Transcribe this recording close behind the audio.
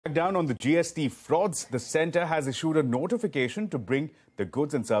Down on the GST frauds, the centre has issued a notification to bring the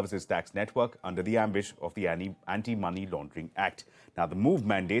Goods and Services Tax Network under the ambush of the Anti-Money Laundering Act. Now, the move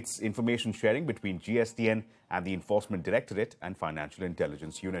mandates information sharing between GSTN and the Enforcement Directorate and Financial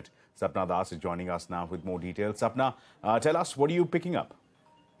Intelligence Unit. Sapna Das is joining us now with more details. Sapna, tell us, what are you picking up?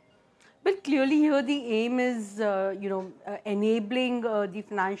 Well, clearly here the aim is, enabling the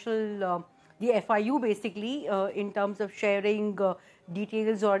financial, the FIU basically, in terms of sharing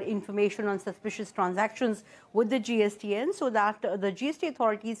details or information on suspicious transactions with the GSTN, so that the GST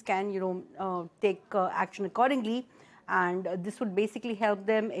authorities can, take action accordingly. And this would basically help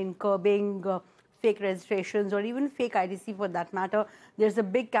them in curbing fake registrations or even fake ITC for that matter. There's a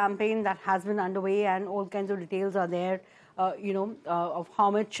big campaign that has been underway, and all kinds of details are there, of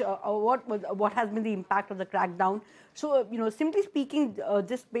how much, what has been the impact of the crackdown. So, simply speaking,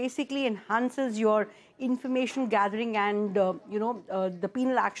 this basically enhances your information gathering and, the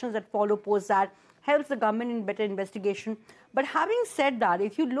penal actions that follow post that, helps the government in better investigation. But having said that,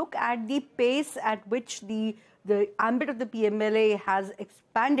 if you look at the pace at which the ambit of the PMLA has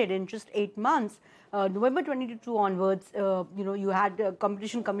expanded in just 8 months, November 2022 onwards, you had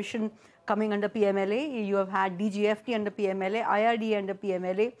Competition Commission coming under PMLA, you have had DGFT under PMLA, IRD under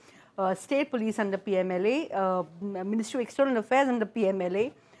PMLA, State Police under PMLA, Ministry of External Affairs under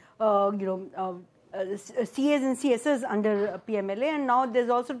PMLA, CAs and CSs under PMLA, and now there's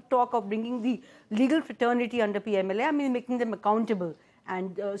also talk of bringing the legal fraternity under PMLA, I mean making them accountable,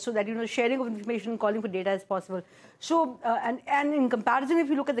 and so that sharing of information, calling for data is possible. So and in comparison, if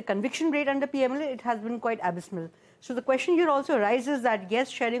you look at the conviction rate under PMLA, it has been quite abysmal. So the question here also arises that yes,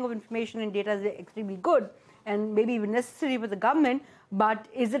 sharing of information and data is extremely good and maybe even necessary for the government, but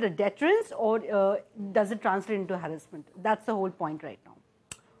is it a deterrence or does it translate into harassment? That's the whole point right now.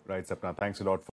 Right, Sapna, thanks a lot.